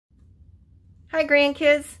Hi,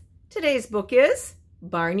 grandkids. Today's book is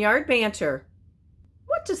Barnyard Banter.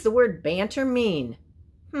 What does the word banter mean?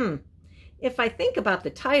 If I think about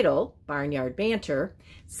the title, Barnyard Banter,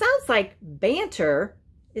 sounds like banter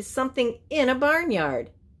is something in a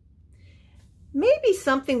barnyard. Maybe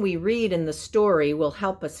something we read in the story will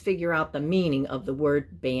help us figure out the meaning of the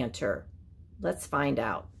word banter. Let's find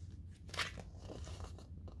out.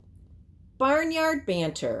 Barnyard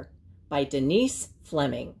Banter by Denise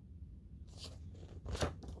Fleming.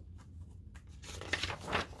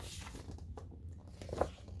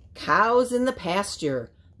 Cows in the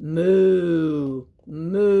pasture, moo,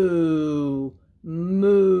 moo,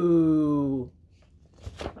 moo.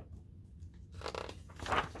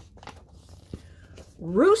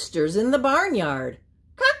 Roosters in the barnyard,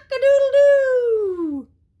 cock-a-doodle-doo.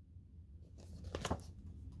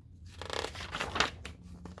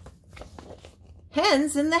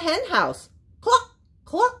 Hens in the hen house, cluck,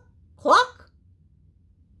 cluck, cluck.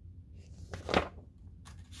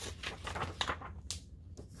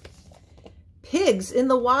 Pigs in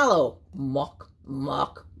the wallow, muck,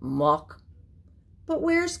 muck, muck. But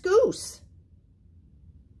where's Goose?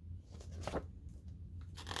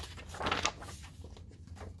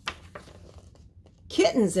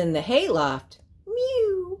 Kittens in the hayloft,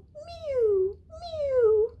 mew, mew,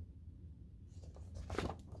 mew.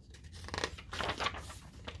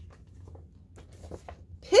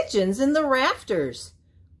 Pigeons in the rafters,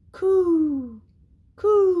 coo,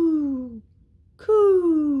 coo,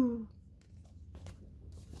 coo.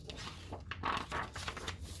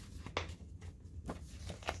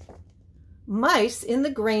 Mice in the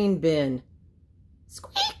grain bin,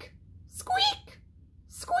 squeak, squeak,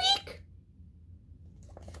 squeak.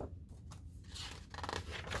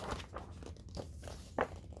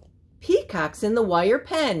 Peacocks in the wire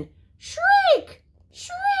pen, shriek,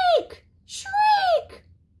 shriek, shriek.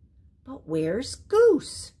 But where's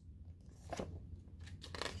Goose?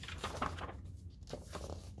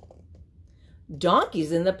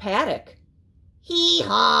 Donkeys in the paddock,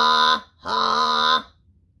 hee-haw, haw.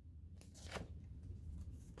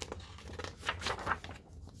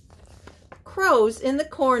 Crows in the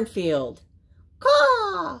cornfield,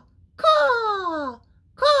 caw, caw,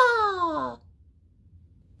 caw.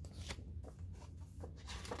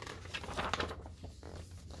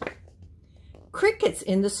 Crickets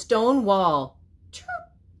in the stone wall, chirp,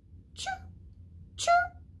 chirp, chirp.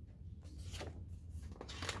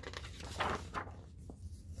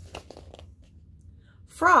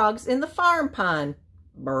 Frogs in the farm pond,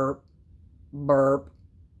 burp, burp,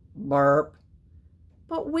 burp.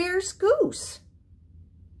 But where's Goose?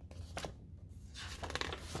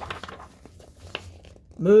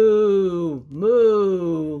 Moo,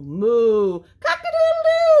 moo, moo,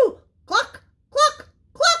 cock-a-doodle-doo, cluck, cluck,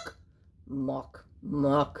 cluck. Muck,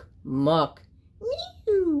 muck, muck,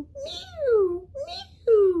 mew, mew,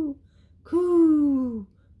 mew, coo,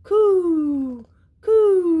 coo,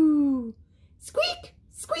 coo, squeak,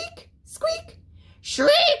 squeak, squeak,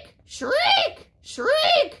 shriek, shriek,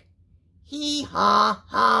 shriek. Hee-haw,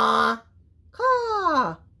 ha,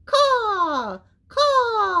 caw, caw,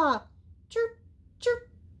 caw, chirp, chirp,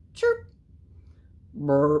 chirp,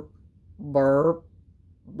 burp, burp,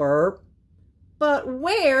 burp. But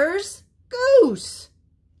where's Goose?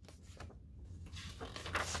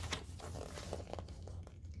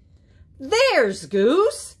 There's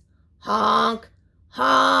Goose, honk,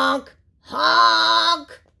 honk,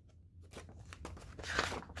 honk.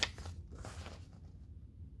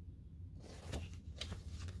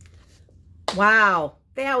 Wow,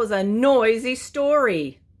 that was a noisy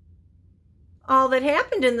story. All that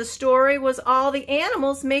happened in the story was all the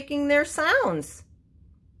animals making their sounds.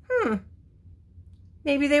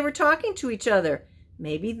 Maybe they were talking to each other.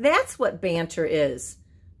 Maybe that's what banter is,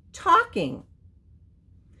 talking.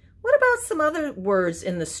 What about some other words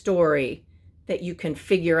in the story that you can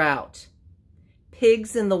figure out?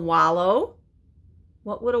 Pigs in the wallow.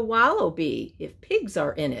 What would a wallow be if pigs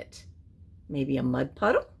are in it? Maybe a mud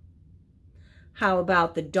puddle? How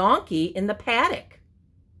about the donkey in the paddock?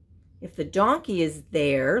 If the donkey is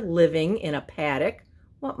there living in a paddock,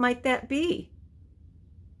 what might that be?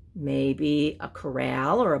 Maybe a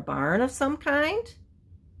corral or a barn of some kind?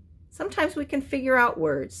 Sometimes we can figure out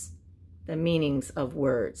words, the meanings of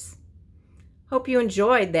words. Hope you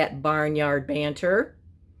enjoyed that barnyard banter.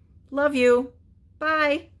 Love you.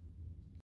 Bye.